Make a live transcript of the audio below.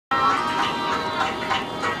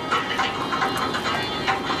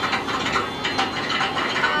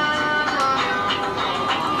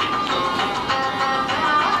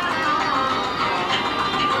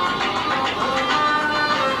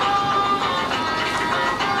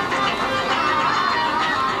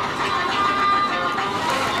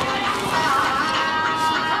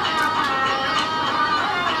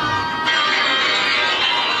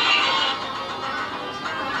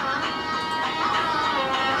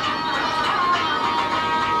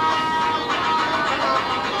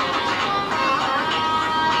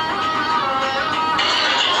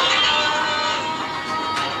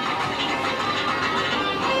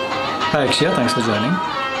Hi Akshya, thanks for joining.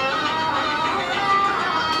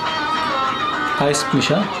 Hi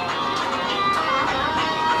Misha.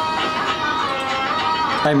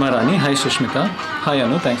 Hi Marani, hi Sushmita. Hi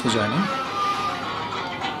Anu, thanks for joining.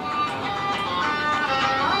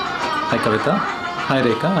 Hi Kavita. Hi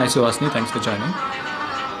Rekha. Hi Suhasini, thanks for joining.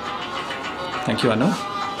 Thank you Anu.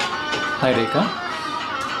 Hi Rekha.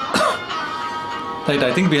 Right,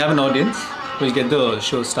 I think we have an audience. We'll get the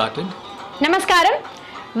show started. Namaskaram.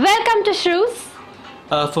 Welcome to Shrews.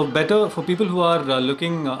 For people who are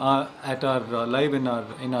looking at our live in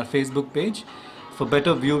our Facebook page, for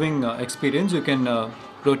better viewing experience, you can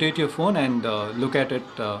rotate your phone and look at it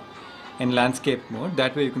in landscape mode.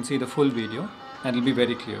 That way, you can see the full video, and it'll be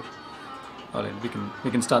very clear. All right, we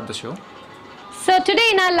can start the show. So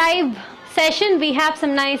today in our live session, we have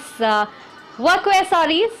some nice workwear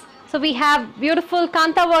sarees. So we have beautiful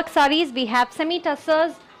kanta work sarees. We have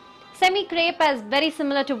semi-tussers, semi-crepe as very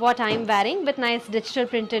similar to what I am wearing with nice digital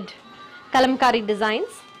printed kalamkari designs.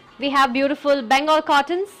 We have beautiful Bengal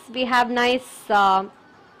cottons. We have nice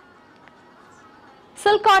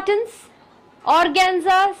silk cottons,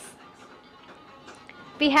 organzas.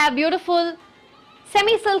 We have beautiful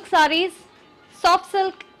semi-silk sarees, soft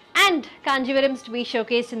silk and kanjivarams to be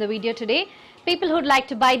showcased in the video today. People who would like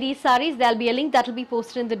to buy these sarees, there will be a link that will be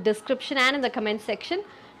posted in the description and in the comment section.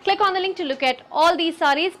 Click on the link to look at all these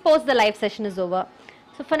sarees post the live session is over.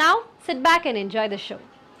 So for now, sit back and enjoy the show.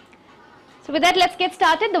 So with that, let's get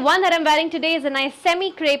started. The one that I'm wearing today is a nice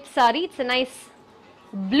semi-crepe saree. It's a nice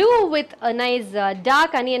blue with a nice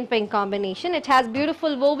dark onion pink combination. It has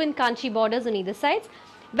beautiful woven kanchi borders on either sides.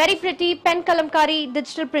 Very pretty pen kalamkari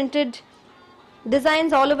digital printed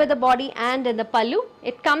designs all over the body and in the pallu.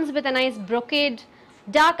 It comes with a nice brocade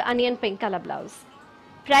dark onion pink color blouse.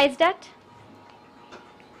 Priced at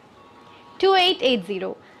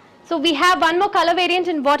 2880. So we have one more color variant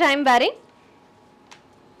in what I am wearing.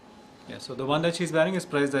 Yeah, so the one that she's wearing is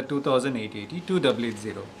priced at 2880,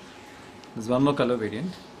 2880. There's one more color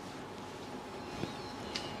variant.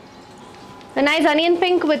 A nice onion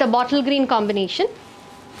pink with a bottle green combination.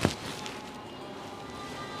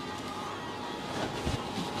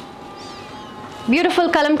 Beautiful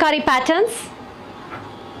kalamkari patterns.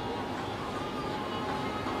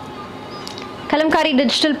 Kalamkari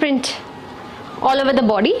digital print all over the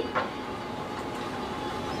body.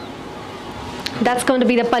 That's going to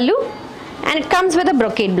be the pallu, and it comes with a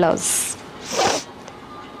brocade blouse.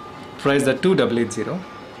 Priced at 2880.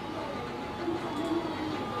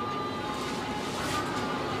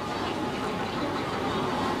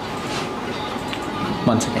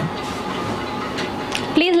 Once again.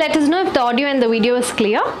 Please let us know if the audio and the video is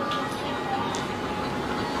clear.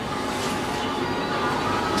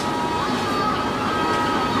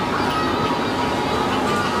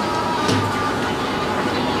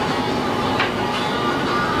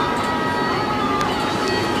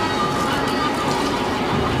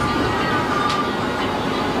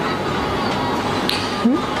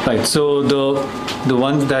 Right, so the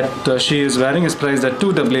one that she is wearing is priced at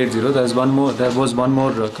 2880. There was one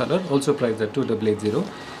more color also priced at 2880.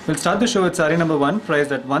 We'll start the show with saree number 1,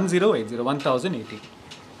 priced at 1080.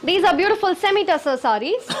 These are beautiful semi-tussar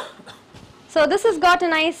sarees. So this has got a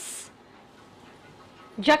nice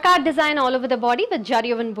jacquard design all over the body with jari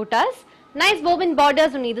woven buttas. Nice woven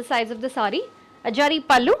borders on either sides of the saree. A jari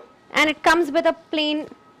pallu, and it comes with a plain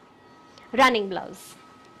running blouse.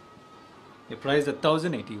 They're priced at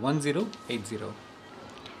 1080.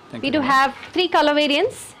 We do have 3 color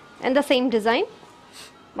variants in the same design.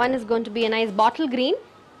 One is going to be a nice bottle green.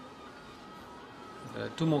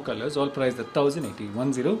 2 more colors, all priced at 1080.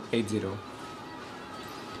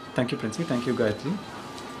 Thank you, Princey. Thank you, Gayatri.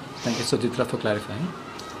 Thank you, Sujitra, for clarifying.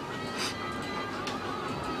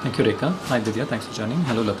 Thank you, Rekha. Hi, Vidya. Thanks for joining.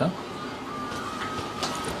 Hello, Lata.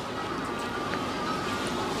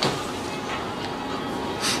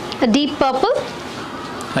 A deep purple.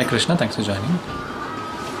 Hi, Krishna. Thanks for joining.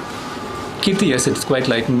 Kirti, yes, it's quite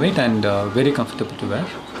light in weight and very comfortable to wear.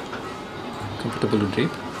 Comfortable to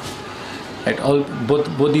drape. Right,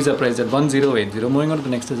 both these are priced at 1080. Moving on to the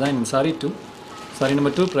next design in saree 2. Saree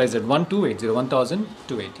number 2 priced at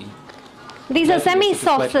 1280. These are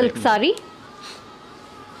semi-soft silk saree.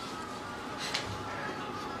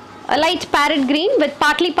 A light parrot green with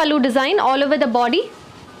partly pallu design all over the body.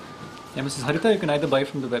 Yeah, Mrs. Harita, you can either buy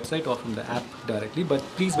from the website or from the app directly, but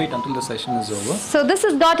please wait until the session is over. So this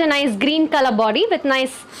has got a nice green color body with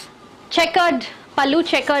nice checkered pallu,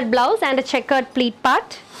 checkered blouse and a checkered pleat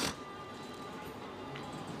part.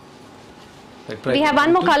 Right, we have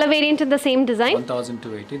one more color variant in the same design.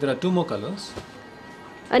 1280. There are 2 more colors.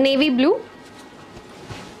 A navy blue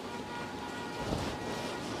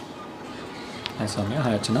Hi Soumya,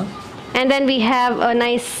 hi Archana. And then we have a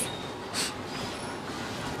nice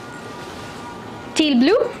teal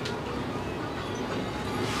blue.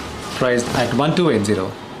 Priced at 1280.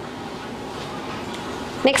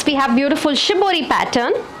 Next we have beautiful shibori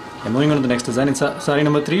pattern. And moving on to the next design, it's saree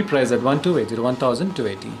number 3, priced at 1280,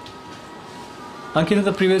 1280. Ankita,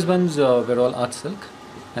 the previous ones were all art silk,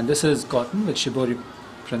 and this is cotton with shibori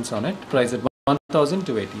prints on it, priced at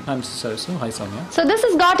 1280. I'm Sarasu. Hi Soumya. So this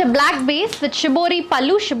has got a black base with shibori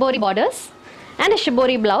pallu, shibori borders, and a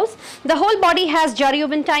shibori blouse. The whole body has jari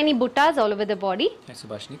woven tiny buttas all over the body. Hi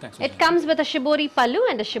Subhashini, thanks for It joining. comes with a shibori pallu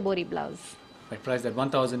and a shibori blouse. Right, priced at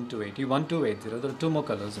 1280, 1280. There are 2 more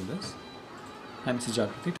colors in this. I'm Mrs.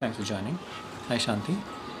 Jagrati, thanks for joining. Hi Shanti.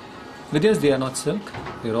 Vidyas, they are not silk,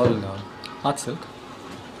 they're all art silk.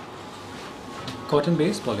 Cotton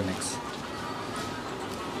base, polymix.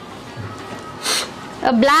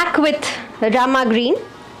 A black with rama green.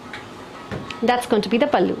 That's going to be the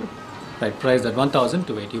pallu. Right, priced at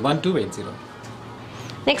 1280, 1280.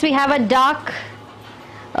 Next we have a dark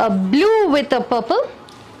blue with a purple.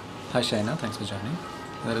 Hi Shaina, thanks for joining.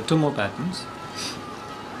 There are 2 more patterns.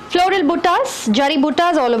 Floral buttas, jari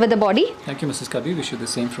buttas all over the body. Thank you Mrs. Kabi, wish you the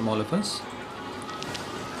same from all of us.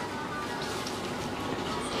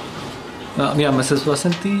 Yeah, Mrs.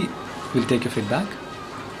 Vasanti, we'll take your feedback.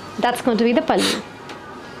 That's going to be the pallu.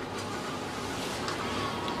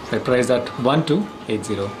 Right, priced at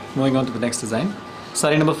 1280. Moving on to the next design.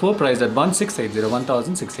 Saree number 4, priced at 1680,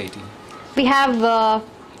 1680. We have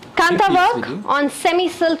kantha Repeat, work Vidhu. on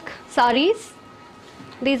semi-silk sarees.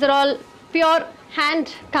 These are all pure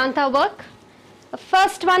hand kantha work. The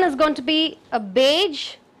first one is going to be a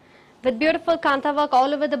beige with beautiful kantha work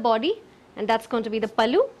all over the body, and that's going to be the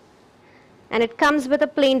pallu. And it comes with a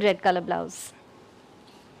plain red color blouse.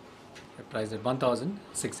 Right, priced at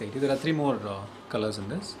 1680. There are 3 more colors in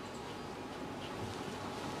this.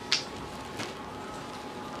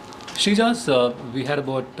 Shija's, we had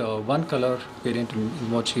about 1 color variant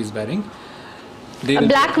in what she's wearing. They A will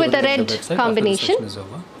black be with a uploaded on red the website combination. after the session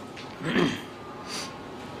is over.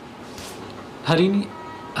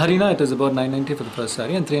 Harina, it is about 990 for the first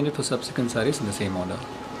saree and 300 for subsequent sarees in the same order.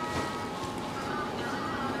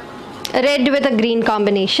 A red with a green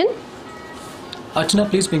combination. Archana,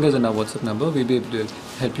 please ping us on our WhatsApp number. We'll be able to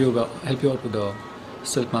help you out with the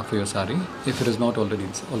silk mark for your saree if it is not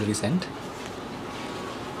already sent.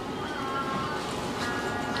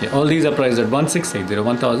 Yeah, all these are priced at 1680,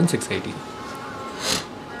 1680.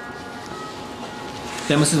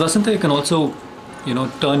 Yeah, Mrs. Vasanta, you can also,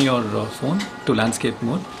 turn your phone to landscape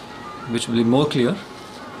mode, which will be more clear,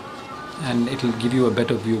 and it will give you a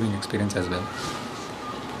better viewing experience as well.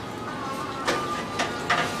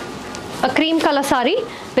 A cream color saree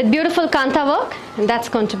with beautiful kantha work, and that's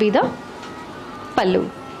going to be the pallu.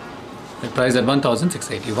 The price at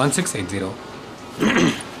 1680, 1680.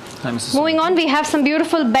 Hi, Mrs. Moving on, we have some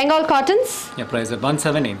beautiful Bengal cottons. Yeah, price at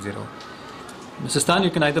 1780. Mrs. Tan,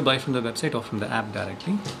 you can either buy from the website or from the app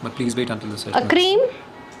directly, but please wait until the session. A cream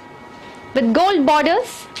with gold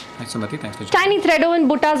borders, Hi, Sumati, thanks for joining. tiny thread woven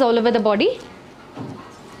buttas all over the body.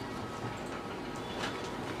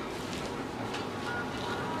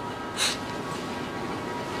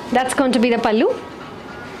 That's going to be the pallu,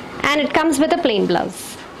 and it comes with a plain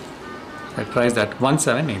blouse. At price at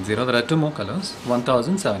 1780. There are 2 more colors,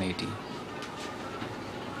 1780.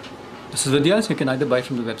 This is Vidya, so you can either buy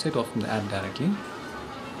from the website or from the app directly.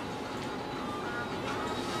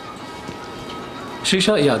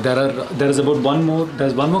 Shrisha, yeah, there's one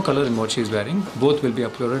more color in what she's wearing. Both will be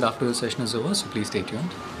uploaded after the session is over, so please stay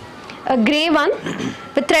tuned. A grey one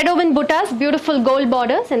with thread woven buttas, beautiful gold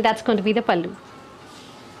borders, and that's going to be the pallu.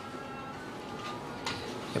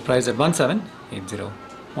 The price at 1780,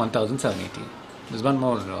 1780. There's one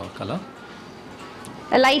more color.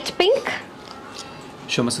 A light pink.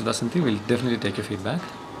 Show Mrs. Vasanti, we'll definitely take your feedback.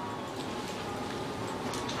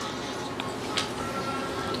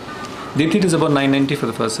 Deepthi, is about 990 for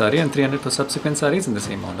the first saree and 300 for subsequent sarees in the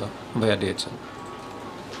same order via DHL.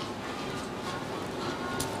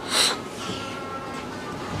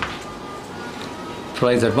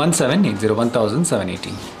 Price at 1780,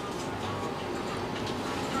 1780.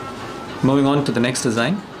 Moving on to the next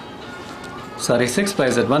design. Saree 6,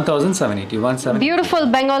 price at 1780, 1780. Beautiful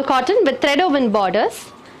Bengal cotton with thread woven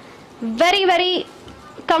borders. Very, very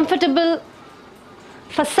comfortable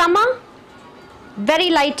for summer.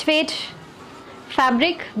 Very lightweight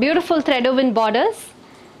fabric. Beautiful thread woven borders.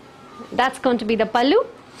 That's going to be the pallu,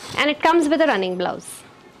 and it comes with a running blouse.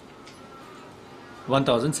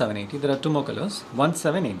 1780. There are 2 more colors.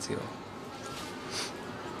 1780.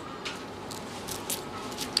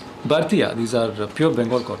 Bhartiya, these are pure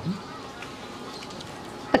Bengal cotton.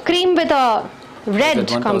 A cream with a red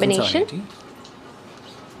Price at combination. 1,780.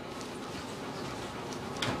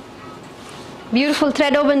 Beautiful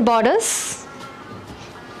thread woven borders.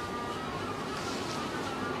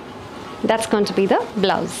 That's going to be the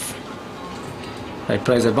blouse. Right,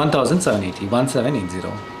 price at 1,780. 1,780.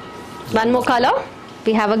 One more color.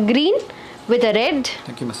 We have a green with a red.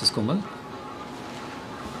 Thank you, Mrs. Kumal.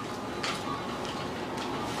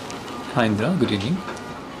 Hi, Indra. Good evening.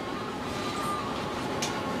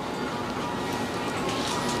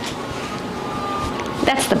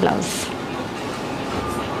 That's the blouse.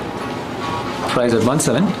 Price at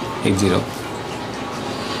 1,780.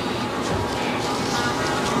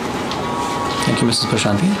 Thank you, Mrs.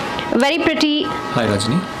 Prashanti. Very pretty Hi,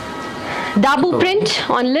 Rajni. dabu print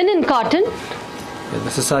on linen cotton. Yes,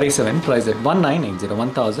 this is Sari 7. Price at 1,980. A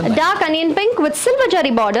 1,000. dark onion pink with silver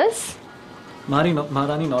jari borders.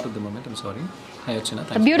 Maharani not at the moment. I'm sorry. Hi, Archana. A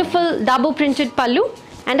Thank you. beautiful dabu printed pallu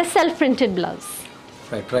and a self printed blouse.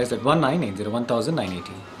 Right, price at 1,980.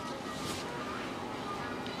 1,980.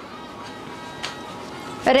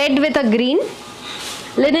 Red with a green.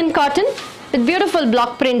 Linen cotton with beautiful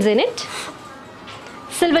block prints in it.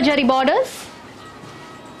 Silver jari borders.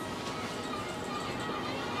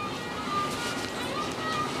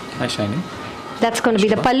 Hi, Shiny. That's going to be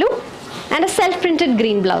the pallu and a self-printed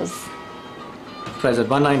green blouse. Price at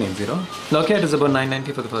 1,980. Locket is about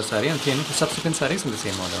 990 for the first saree and 300 for subsequent sarees in the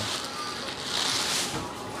same order.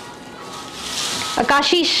 A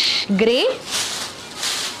kashish grey.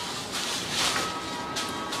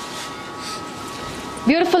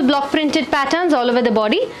 Beautiful block printed patterns all over the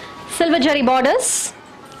body. Silver jari borders.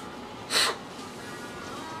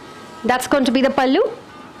 That's going to be the pallu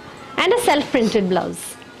and a self-printed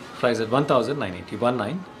blouse. Price at 1,980.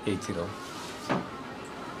 1,980.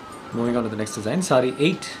 Moving on to the next design. Sari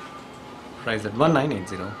 8. Price at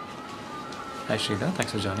 1,980. Hi, Shrida.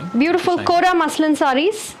 Thanks for joining. Beautiful Shiny. Kora muslin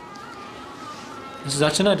sarees. This is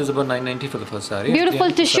Archana. It is about 990 for the first saree. Beautiful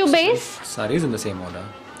Yeah, tissue subsequent base. Sarees in the same order.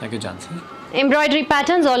 Thank you, Jansi. Embroidery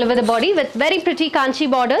patterns all over the body with very pretty kanchi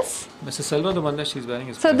borders. Mrs. Selva, the one that she's wearing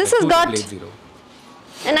is So priced this at has got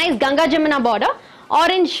 2,880. a nice Ganga Jamuna border,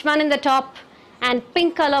 orange one in the top and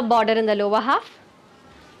pink color border in the lower half.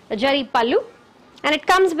 A jari pallu and it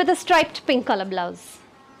comes with a striped pink color blouse.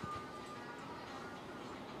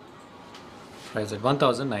 Price at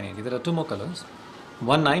 1,980. There are two more colors.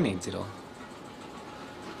 1,980.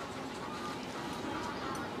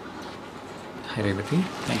 Hi, Revati.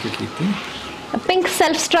 Thank you, Kirti. A pink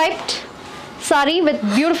self-striped sari with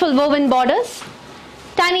beautiful woven borders,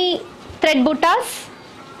 tiny thread buttas.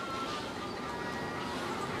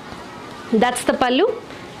 That's the pallu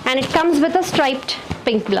and it comes with a striped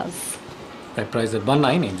pink blouse. Right, price at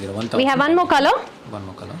 1,980. 1,000. We have one more color, One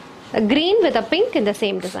more color. a green with a pink in the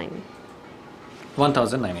same design.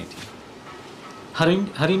 1,980.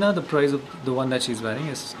 Harina, the price of the one that she's wearing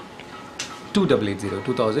is 2,880.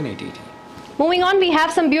 2,880. Moving on, we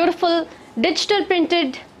have some beautiful digital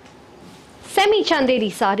printed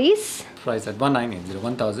semi-chanderi sarees. Price at 1,980.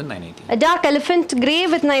 1,980. A dark elephant grey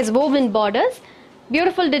with nice woven borders.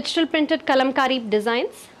 Beautiful digital printed kalamkari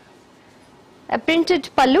designs. A printed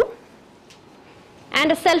pallu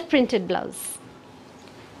and a self-printed blouse.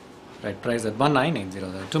 Right, price at 1,980.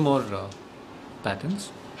 There are two more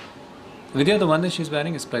patterns. Vidya, the one that she's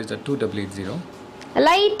wearing is priced at 2,880. A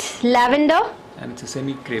light lavender And it's a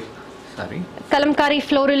semi-crepe saree. kalamkari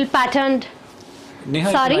floral patterned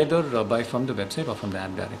Neha, Saree? you can either buy from the website or from the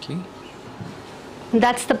app directly.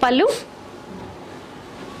 That's the pallu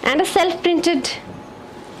and a self-printed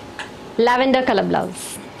lavender color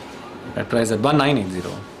blouse. At price at 1,980.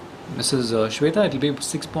 Mrs. Shweta, it will be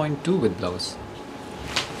 6.2 with blouse.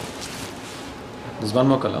 There's one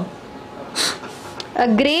more color. A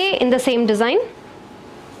grey in the same design.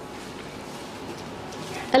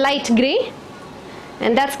 A light grey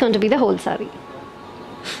and that's going to be the whole saree.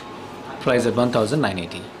 Price at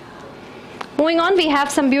 1,980. Moving on, we have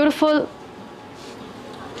some beautiful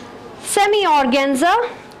semi-organza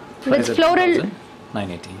Price with at floral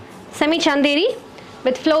 980. semi-chanderi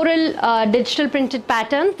with floral digital printed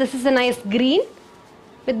patterns. This is a nice green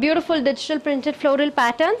with beautiful digital printed floral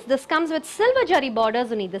patterns. This comes with silver jari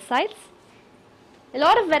borders on either sides. A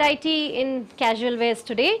lot of variety in casual wears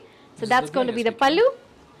today. So This is that's the going to be the grey, pallu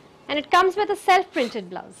and it comes with a self-printed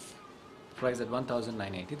blouse. Price at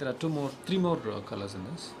 1,980. There are three more colors in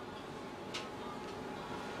this.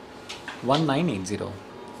 1,980.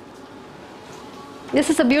 This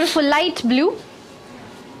is a beautiful light blue,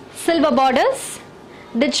 silver borders,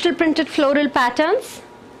 digital printed floral patterns.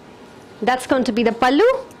 That's going to be the pallu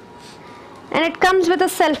and it comes with a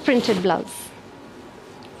self-printed blouse.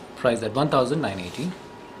 Price at 1,980.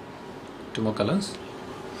 Two more colors.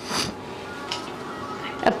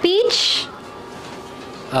 A peach.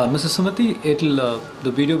 Mrs. Sumati,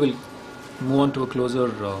 the video will move on to a closer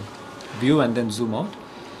view and then zoom out.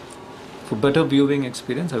 For better viewing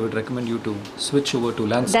experience, I would recommend you to switch over to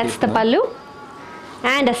landscape That's the mode. pallu.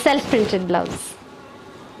 And a self-printed blouse.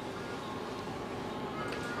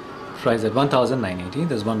 Price at 1,980.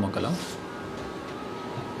 There's one more color.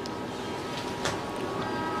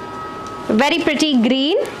 Very pretty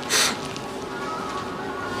green.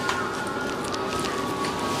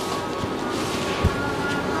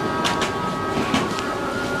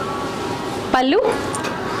 Pallu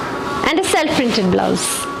and a self-printed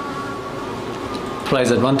blouse.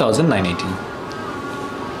 Price at 1,980.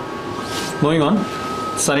 Moving on,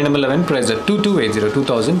 saree number 11, price at 2,280,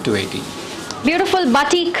 2,280. Beautiful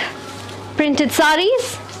batik printed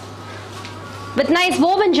sarees with nice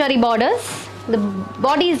woven jari borders. The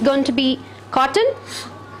body is going to be cotton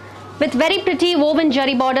with very pretty woven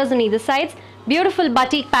jari borders on either sides. Beautiful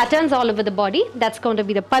batik patterns all over the body. That's going to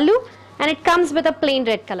be the pallu, and it comes with a plain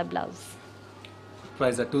red color blouse.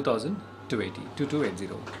 Price at 2,280,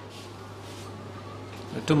 2,280.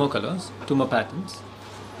 Two more colors, two more patterns.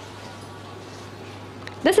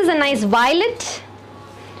 This is a nice violet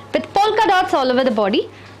with polka dots all over the body.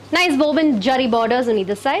 Nice woven jari borders on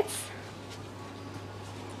either sides.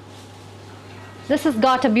 This has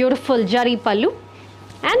got a beautiful jari pallu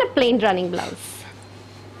and a plain running blouse.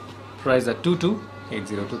 Price at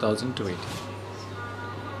 2,280, 2,280.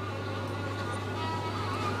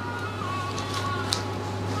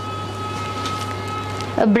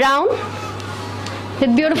 A brown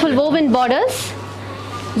with beautiful woven borders,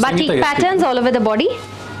 batik patterns all over the body.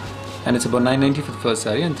 And it's about 990 for the first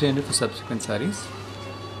saree and 300 for subsequent sarees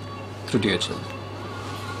through DHL.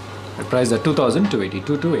 The price at 2,280,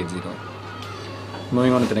 2,280.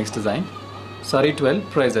 Moving on to the next design. Saree 12,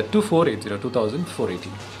 price at 2,480,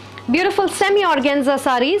 2,480. Beautiful semi-organza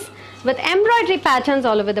sarees with embroidery patterns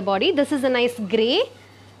all over the body. This is a nice grey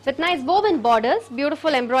with nice woven borders,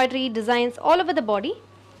 beautiful embroidery designs all over the body.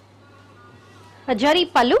 A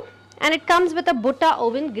jari pallu, and it comes with a butta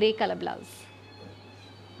woven grey color blouse.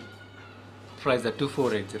 Price at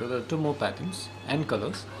 2,480. There are two more patterns and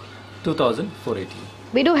colors. 2,480.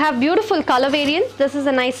 We do have beautiful color variants. This is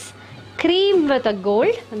a nice cream with a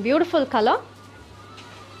gold, a beautiful color.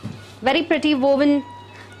 Very pretty woven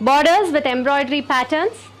borders with embroidery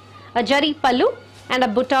patterns, a jari pallu and a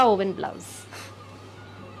butta woven blouse.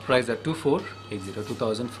 Price at 2,480,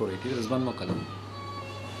 2,480. There is one more color.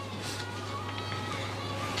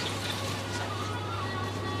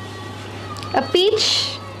 A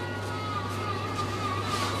peach,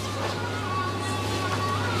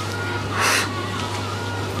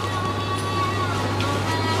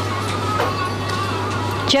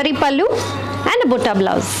 jari pallu and a butta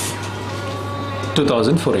blouse.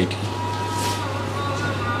 2,480.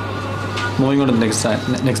 Moving on to the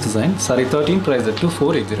next design. Saree 13, price at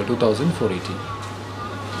 2,480, 2,480.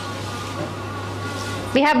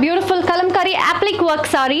 We have beautiful kalamkari applique work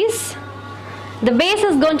sarees. The base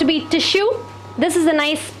is going to be tissue. This is a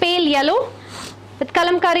nice pale yellow with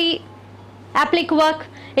kalamkari applique work.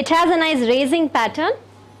 It has a nice raising pattern,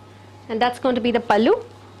 and that's going to be the pallu.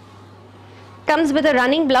 Comes with a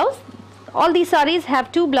running blouse. All these sarees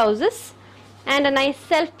have two blouses and a nice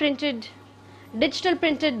self-printed, digital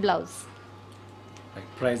printed blouse.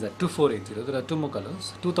 Right, price at 2,480. There are two more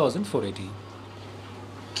colors. 2,480.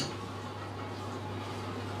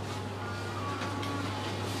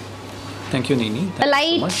 Thank you, Nini. A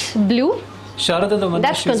light blue. Sharada, the one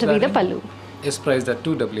That's going to be the pallu. Is priced at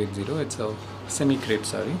 2,880. It's a semi-crepe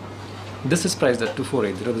saree. This is priced at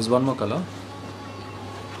 2,480. There's one more color.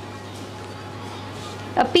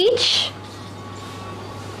 A peach.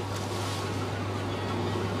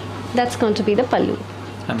 That's going to be the pallu.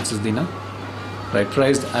 And this is Dina. Right,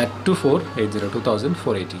 priced at 2,480,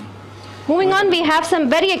 2,480. Moving on, we have some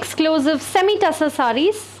very exclusive semi-tussar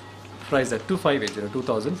sarees. Priced at 2,580,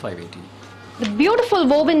 2,580. With beautiful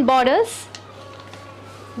woven borders,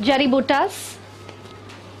 jari buttas,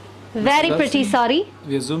 very pretty saree.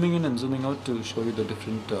 We are zooming in and zooming out to show you the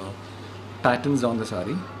different patterns on the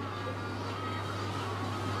saree.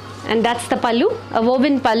 And that's the pallu, a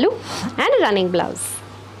woven pallu and a running blouse.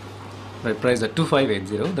 Right, price at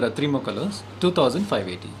 2,580. There are three more colors.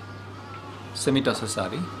 2,580. Semi-tussar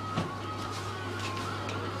saree.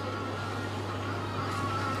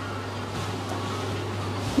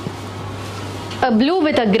 A blue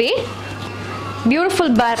with a grey, beautiful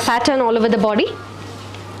pattern all over the body.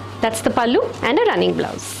 That's the pallu and a running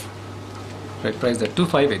blouse. Right, price at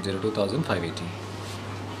 2,580, 2,580.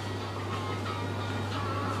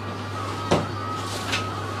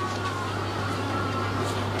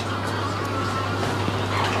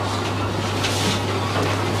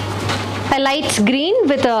 light green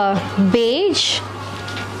with a beige.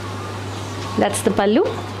 That's the pallu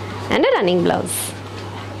and a running blouse.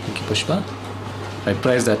 Thank you, Pushpa. Right,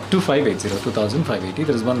 priced at 2580, 2580.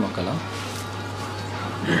 There is one more color.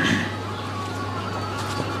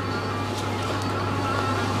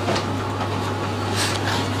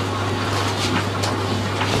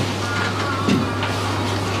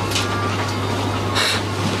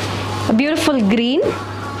 A beautiful green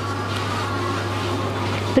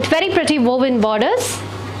with very pretty woven borders.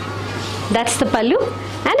 That's the pallu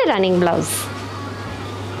and a running blouse.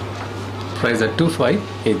 Price at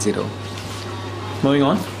 2580. Moving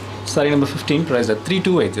on, saree number 15, price at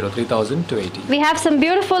 3280, 3280. We have some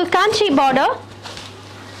beautiful kanchi border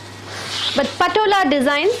with patola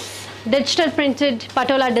designs, digital printed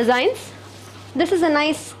patola designs. This is a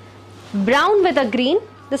nice brown with a green.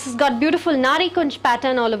 This has got beautiful nari kunj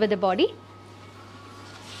pattern all over the body.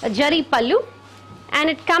 A jari pallu, and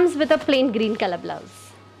it comes with a plain green color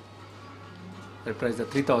blouse. The price at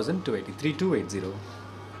 3280, 3280.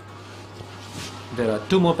 There are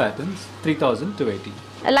two more patterns, 3280.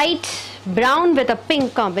 A light brown with a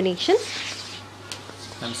pink combination.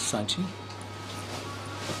 And Sachi.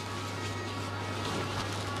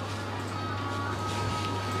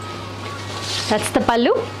 That's the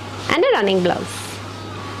pallu and a running blouse.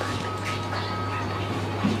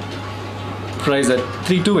 Price at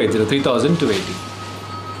 3280, 3280.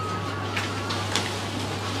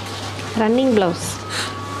 Running blouse.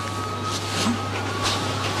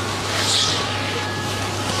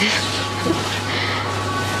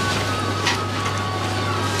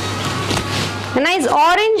 A nice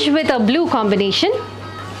orange with a blue combination.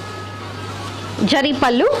 Jari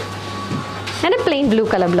pallu and a plain blue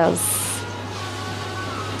color blouse.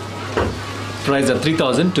 Price at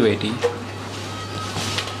 3280.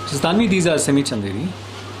 So Tanvi, these are semi-chanderi.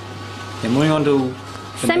 We're moving on to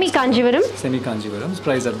Semi-kanjivaram. Semi-kanjivarams.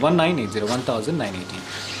 Price at 1980, 1980.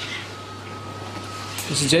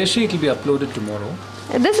 This is Jayashree, it will be uploaded tomorrow.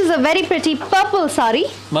 This is a very pretty purple sari.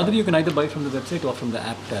 Madhuri, you can either buy from the website or from the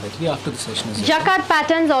app directly after the session is over. Jacquard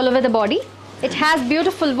patterns all over the body. It has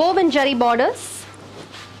beautiful woven jari borders.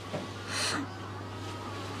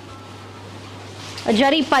 A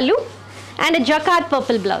jari pallu and a jacquard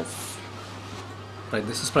purple blouse. Right,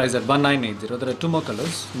 this is priced at 1980. There are two more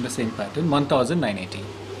colors in the same pattern, 1980.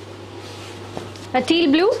 A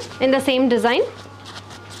teal blue in the same design.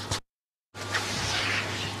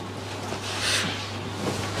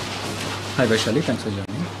 Hi Vaishali, thanks for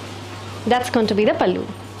joining. That's going to be the pallu.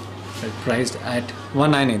 Right, priced at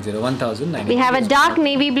 1980, 1980. We have a dark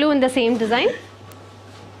navy blue in the same design.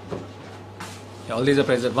 Yeah, all these are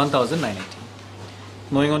priced at 1980.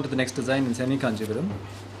 Moving on to the next design in semi kanjivaram.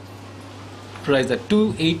 Priced at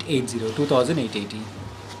 2880, 2880.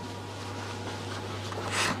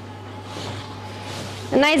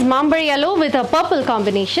 A nice mambar yellow with a purple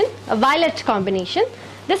combination, a violet combination.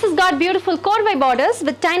 This has got beautiful korvai borders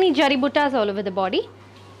with tiny jari buttas all over the body.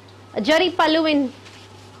 A jari pallu in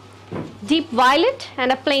deep violet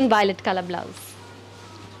and a plain violet color blouse.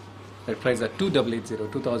 That price at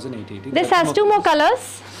 2880, 2880. This has two more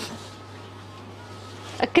colors.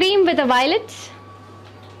 A cream with a violet.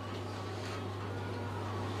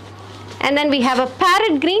 And then we have a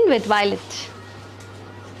parrot green with violet.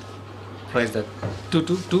 Price at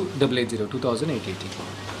 2880, 2880.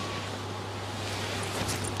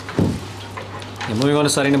 Yeah, moving on to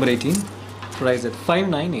saree number 18. Price at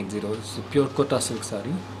 5980. It's a pure kota silk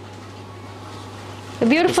saree. A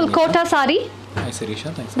beautiful kota sari. Hi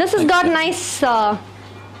Sirisha, thanks. This has got nice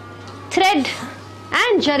thread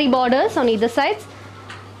and jari borders on either sides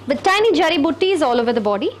with tiny jari buttis all over the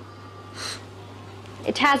body.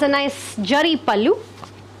 It has a nice jari pallu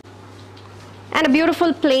and a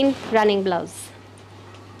beautiful plain running blouse.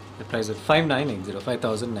 The price at 5980,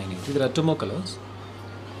 5980. There are two more colors.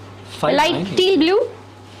 A light teal blue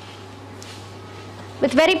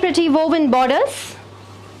with very pretty woven borders.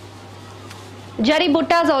 Jari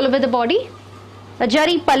buttas all over the body. A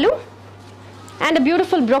jari pallu and a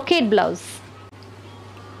beautiful brocade blouse.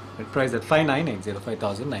 The price at 5980,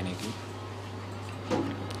 5980.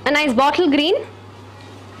 A nice bottle green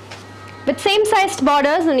with same sized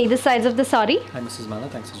borders on either sides of the sari. Hi Mrs. Mala,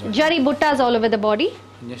 thanks for joining. Jari buttas all over the body.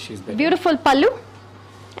 Yes, she's better. Beautiful pallu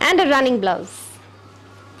and a running blouse.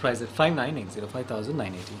 Price at 5980,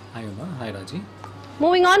 5980. Hi Uma, hi Raji.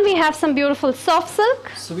 Moving on, we have some beautiful soft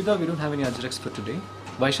silk. Suvita, we don't have any Ajrex for today.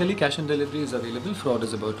 Vaishali, cash on delivery is available for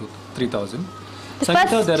orders about 3,000.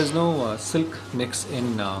 Sangeeta, there is no silk mix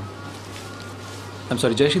in. I'm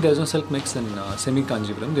sorry, Jaishi, there is no silk mix in semi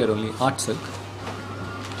kanjivaram. They are only art silk.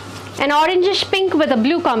 An orangish pink with a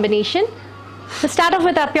blue combination. Let's start off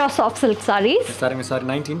with our pure soft silk sarees. Starting with saree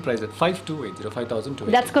 19, price at 5280,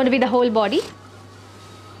 5280. That's going to be the whole body.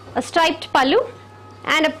 A striped pallu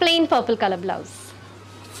and a plain purple color blouse.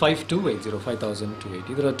 5280,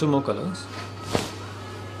 5280. There are two more colors.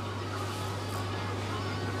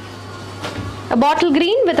 A bottle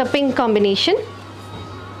green with a pink combination.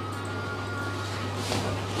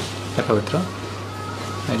 Hi Pavitra.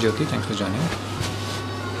 Hi Jyoti, thanks for joining.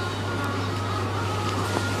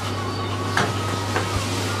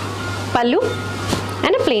 Pallu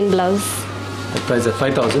and a plain blouse. The price at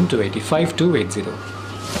 5280, 5280.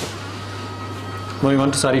 Moving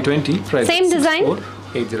on to saree 20, price Same at design.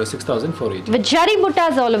 6480, 6480. With jari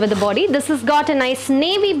buttas all over the body. This has got a nice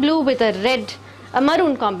navy blue with a red, a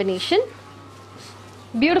maroon combination.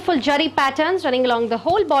 Beautiful jari patterns running along the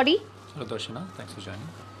whole body. Hello Darshana, thanks for joining.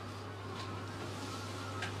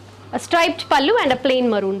 A striped pallu and a plain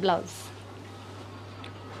maroon blouse.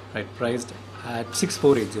 Right, priced at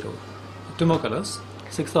 6480. Two more colors,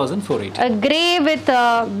 6480. A grey with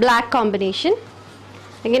a black combination.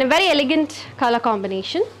 Again, a very elegant color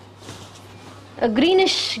combination. A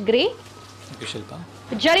greenish grey. Okay, Shilpa.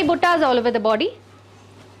 Jari buttas all over the body.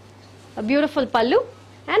 A beautiful pallu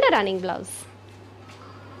and a running blouse.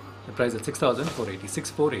 The price at 6480,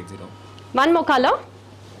 6480. One more color.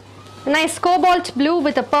 A nice cobalt blue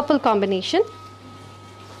with a purple combination.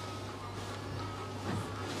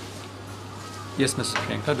 Yes, Mrs.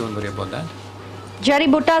 Priyanka, don't worry about that. Jari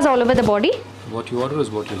buttas all over the body. What you order is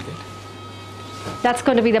what you'll get. That's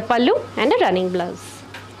going to be the pallu and a running blouse.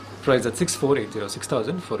 Price at 6480,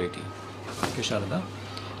 6480. Okay, Sharada.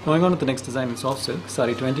 Moving on to the next design in soft silk,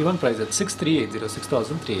 saree 21, price at 6380,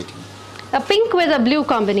 6380. A pink with a blue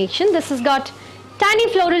combination. This has got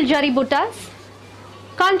tiny floral jari buttas.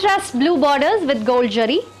 Contrast blue borders with gold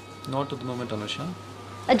jari. Not at the moment, Anusha.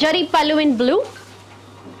 A jari pallu in blue.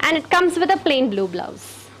 And it comes with a plain blue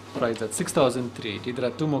blouse. Price at 6380. There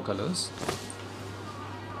are two more colors.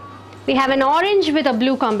 We have an orange with a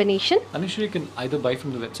blue combination. Anusha, you can either buy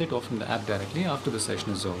from the website or from the app directly after the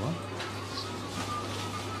session is over.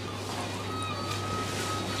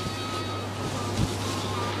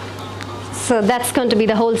 So that's going to be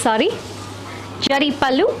the whole saree. Jari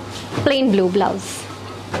pallu, plain blue blouse.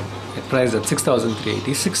 It priced at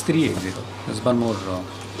 6380, 6380. There's one more.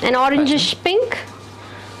 An orangish pink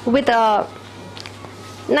with a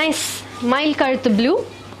nice mild color blue.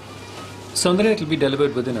 Soundria, it will be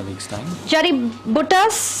delivered within a week's time. Jari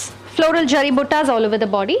buttas, floral jari buttas all over the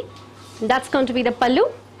body. That's going to be the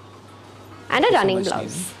pallu and a running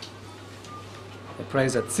blouse. The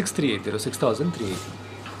price at 6380, 6380.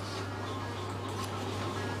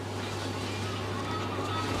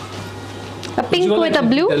 A pink with a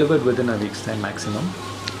blue. Delivered within a week's time maximum.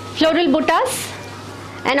 Floral buttas.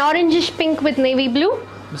 An orangish pink with navy blue.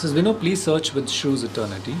 Mrs. Vino, please search with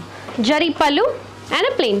shruseternity. Jari pallu and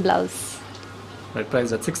a plain blouse. Right,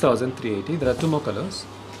 price at 6380. There are two more colors.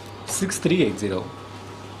 6380.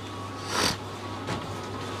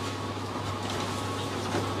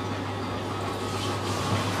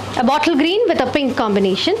 A bottle green with a pink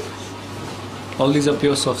combination. All these are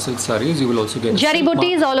pure soft silk sarees. You will also get Jari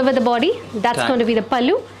buttis all over the body. That's tag going to be the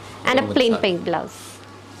pallu and a along with plain saree. pink blouse.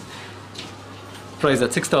 Price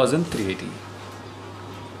at 6380.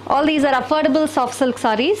 All these are affordable soft silk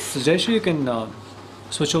sarees. So Jayshree, you can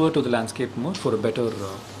switch over to the landscape mode for a better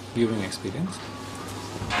viewing experience.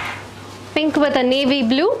 Pink with a navy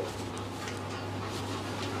blue.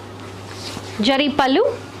 Jari pallu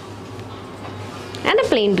and a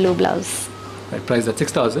plain blue blouse. Right, price at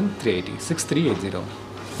 6380, 6380.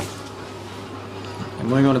 And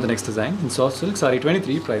moving on to the next design in soft silk, saree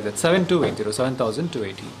 23, price at 7280,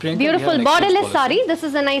 7280. Priyanka, Beautiful we have an exchange borderless policy. saree. This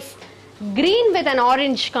is a nice green with an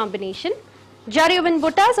orange combination. Jari woven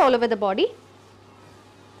buttas all over the body.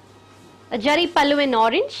 A jari pallu in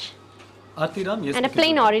orange Aarti Ram, yes. and a we can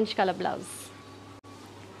plain do that. orange color blouse.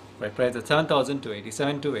 Right, price at 7280,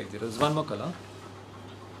 7280. There's one more color.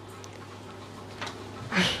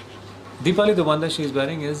 Deepali, the one that she is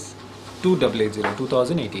wearing is 2880,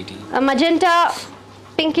 2880. A magenta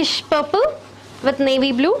pinkish purple with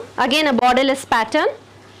navy blue. Again a borderless pattern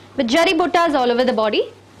with jari buttas all over the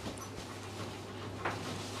body.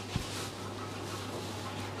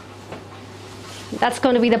 That's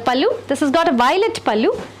going to be the pallu. This has got a violet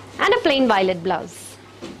pallu and a plain violet blouse.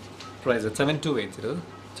 Price at 7280,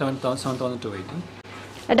 7280.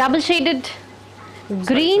 A double shaded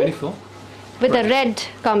green 24, with a red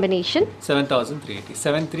combination. 7380,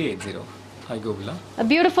 7380. Hi Govila. A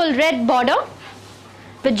beautiful red border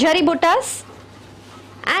with jari buttas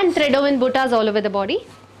and thread woven buttas all over the body.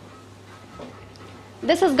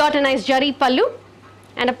 This has got a nice jari pallu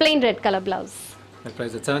and a plain red color blouse. The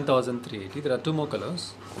price at 7,380. There are two more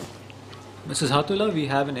colors. Mrs. Hatula, we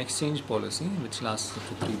have an exchange policy which lasts up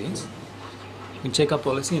to 3 days. You can check our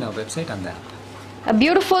policy in our website and the app. A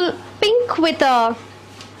beautiful pink with a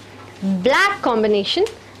black combination.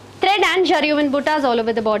 Thread and zari woven buttas all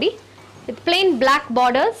over the body with plain black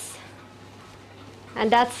borders.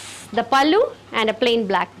 And that's the pallu and a plain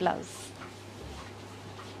black blouse.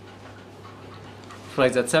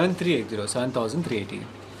 Price at 7,380, 7,380.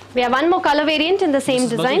 We have one more color variant in the same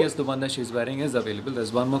design. Yes, the one that she is wearing is available.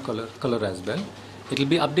 There's one more color as well. It will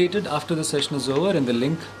be updated after the session is over, and the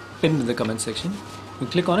link pinned in the comment section. You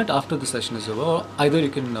click on it after the session is over, or either you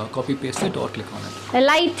can copy paste it or click on it. A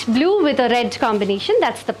light blue with a red combination,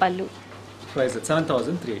 that's the pallu. Price at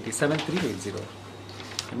 7,380, 7,380.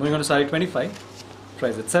 And moving on to saree 25.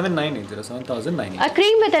 Price at 7,980, 7,980. A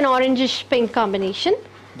cream with an orangish pink combination.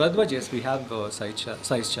 Bhardwaj, yes, we have a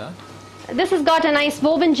size chart. This has got a nice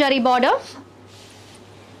woven zari border,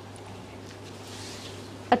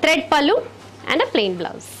 a thread pallu and a plain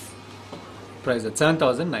blouse. Price at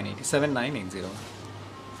 7,980, 7,980.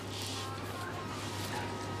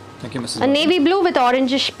 Thank you, Mrs. A navy blue with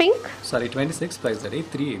orangish pink. Saree 26, price at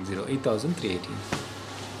 8,380, 8,380.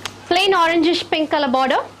 Plain orangish pink color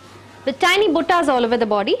border with tiny buttas all over the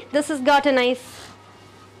body. This has got a nice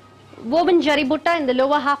woven zari butta in the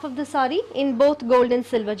lower half of the saree in both gold and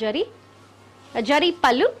silver zari. A zari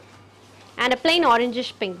pallu and a plain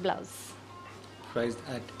orangish pink blouse. Priced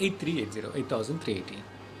at 8,380, 8,380.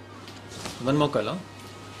 One more color.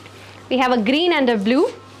 We have a green and a blue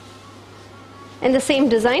in the same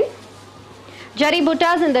design. Zari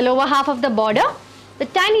buttas in the lower half of the border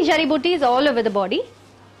with tiny zari buttis all over the body.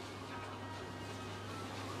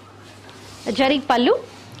 A zari pallu,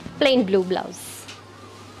 plain blue blouse.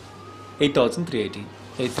 8,380,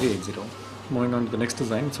 8,380. Moving on to the next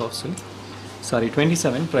design, soft silk. Saree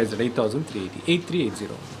 27, priced at 8,380,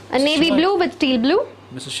 8,380. A navy Shiva, blue with teal blue.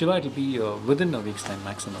 Mr. Shiva, it will be within a week's time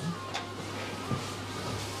maximum.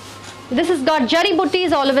 This has got zari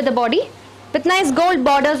buttis all over the body with nice gold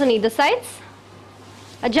borders on either sides.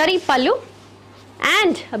 A zari pallu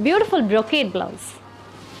and a beautiful brocade blouse.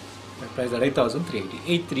 Price at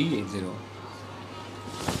 8,380, 8,380.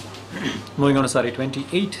 Moving on to saree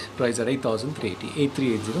 28, price at 8,380,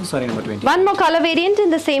 8,380. Saree number 20. One more color variant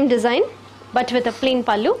in the same design but with a plain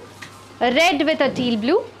pallu. A red with a teal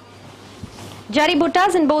blue. Zari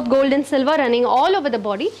buttas in both gold and silver running all over the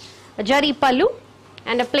body. A zari pallu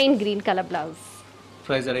and a plain green color blouse.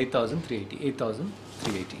 Price at 8,380,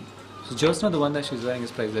 8,380. So just now the one that she's wearing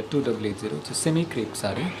is priced at 2,880. It's a semi-crepe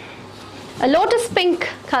saree. A lotus pink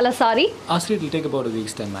color saree. Actually, it will take about a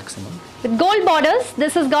week's time maximum. With gold borders,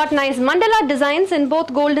 this has got nice mandala designs in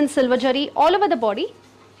both gold and silver zari all over the body.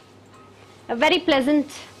 A very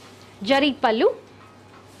pleasant zari pallu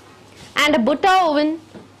and a butta woven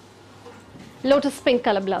lotus pink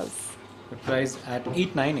color blouse. The price at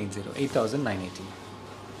 8,980, 8,980.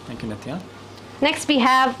 Thank you, Nitya. Next we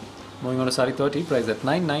have Moving on to saree 30, price at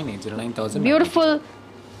 9,980, 9,000. beautiful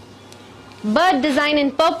bird design in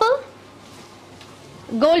purple,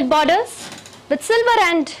 gold borders with silver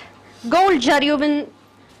and gold zari woven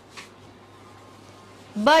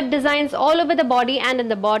bird designs all over the body and in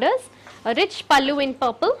the borders, a rich pallu in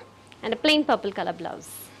purple and a plain purple color blouse.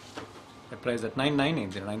 The price at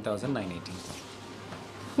 9,980, 9,980.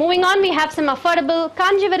 Moving on, we have some affordable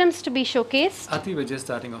Kanjivarams to be showcased. Ati, we're just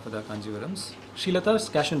starting off with our Kanjivarams. Shilata's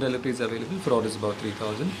cash and delivery is available for orders about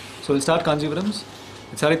 3,000. So we'll start Kanjivarams.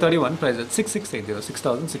 It's saree 31, price at 6,680,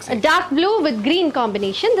 6,680. A dark blue with green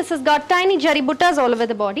combination. This has got tiny zari buttas all over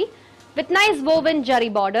the body with nice woven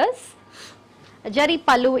zari borders. A zari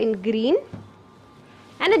pallu in green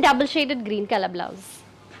and a double shaded green color blouse.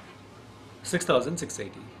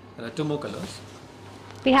 6,680. There are two more colors.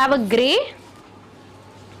 We have a grey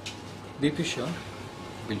Deep, sure.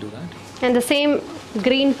 We'll do that. and the same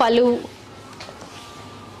green pallu.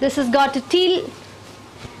 This has got a teal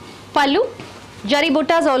pallu, zari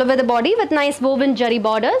buttas all over the body with nice woven zari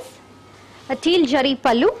borders, a teal zari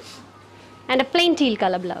pallu and a plain teal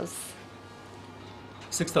color blouse.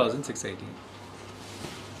 6,680.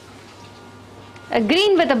 A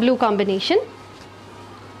green with a blue combination.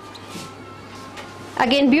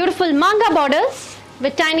 Again beautiful manga borders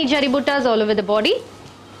with tiny zari buttas all over the body.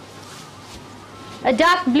 A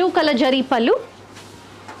dark blue color zari pallu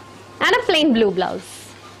and a plain blue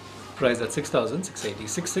blouse. Price at 6,680,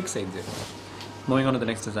 6,680. Moving on to the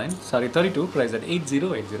next design. Saree 32, price at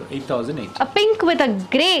 8,080, 8,080. A pink with a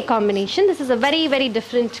grey combination. This is a very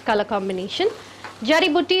different color combination. Zari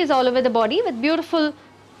butti is all over the body with beautiful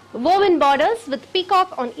woven borders with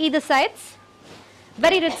peacock on either sides.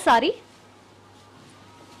 Very rich saree.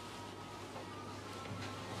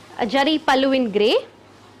 a jari pallu in grey,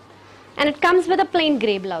 and it comes with a plain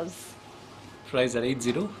grey blouse. Price at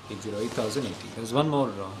 8,080. There's one more.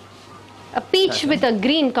 A peach pattern with a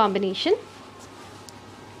green combination.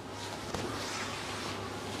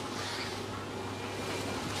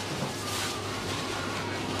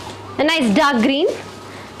 A nice dark green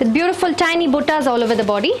with beautiful tiny buttas all over the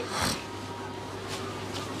body.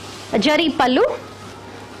 A jari pallu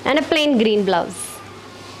and a plain green blouse.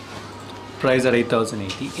 Price at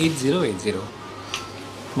 8,080. 8080.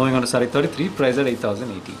 Moving on to saree 33. Price at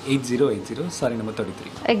 8,080. 8080. Saree number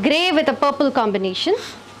 33. A grey with a purple combination.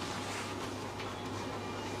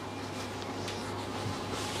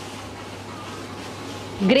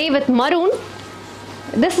 Grey with maroon.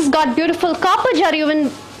 This has got beautiful copper jari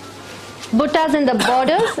woven buttas in the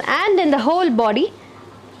borders and in the whole body,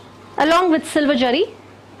 along with silver jari.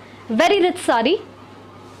 Very rich saree.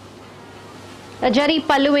 A jari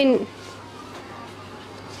pallu in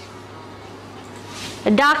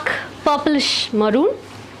a dark purplish maroon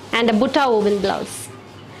and a butta woven blouse.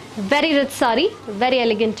 Very rich saree, very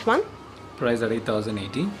elegant one. Price at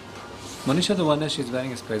 8,080. Manisha, the one that she's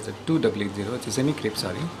wearing is priced at 2,880. It's a semi-crepe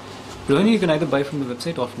saree. Rohini, you can either buy from the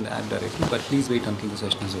website or from the app directly, but please wait until the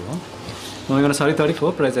session is over. Moving on to saree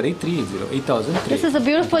 34, price at 8,380. 8,000. This is a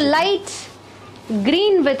beautiful light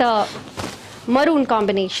green with a maroon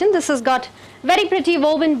combination. This has got very pretty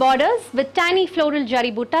woven borders with tiny floral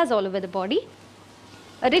jari buttas all over the body.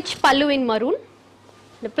 A rich pallu in maroon,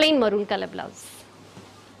 the plain maroon color blouse.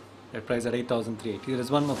 That price at 8,380. There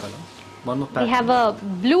is one more color, one more pattern. We have a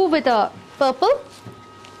blue with a purple.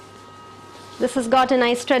 This has got a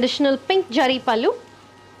nice traditional pink jari pallu.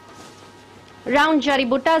 Round jari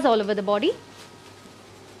buttas all over the body.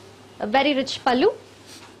 A very rich pallu.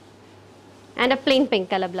 And a plain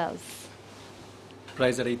pink color blouse.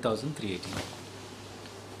 Price at 8,380.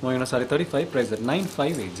 Moving on to saree 35, price at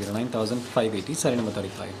 9,580. 9,580. Saree number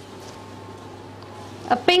 35.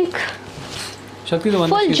 A pink Shakti, the one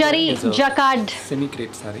full that she's wearing jari is a jacquard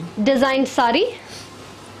semi-crepe saree. designed sari.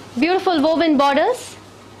 Beautiful woven borders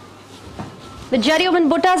with jari woven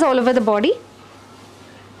buttas all over the body.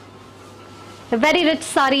 A very rich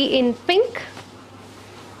sari in pink,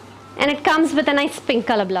 and it comes with a nice pink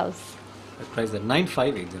color blouse. That price at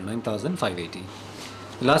 9,580. 9,580.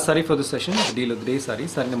 The last saree for this session, the deal of the day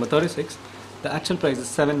saree number 36. The actual price is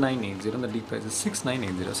 7,980 and the deal price is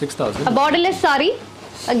 6,980. 6,000. A borderless sari,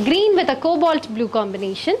 a green with a cobalt blue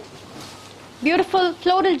combination. Beautiful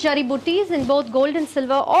floral jari booties in both gold and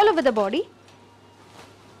silver all over the body.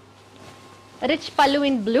 A rich pallu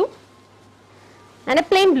in blue and a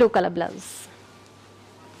plain blue color blouse.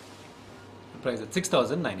 The price at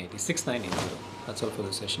 6,980. 6,980. That's all for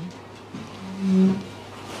this session.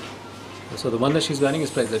 So the one that she's wearing is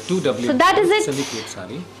priced at 2,000. So that is it semi-crepe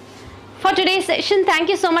saree. for today's session. Thank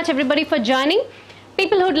you so much everybody for joining.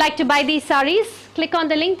 People who would like to buy these sarees, click on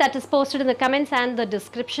the link that is posted in the comments and the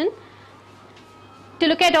description to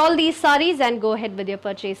look at all these sarees and go ahead with your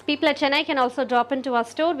purchase. People at Chennai can also drop into our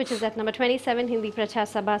store, which is at number 27 Hindi Prachara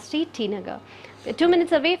Saba Street, TNagar. We're 2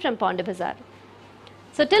 minutes away from Ponda Bazaar.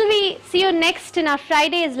 So till we see you next in our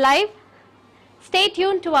Fridays live, stay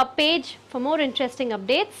tuned to our page for more interesting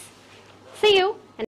updates. See you.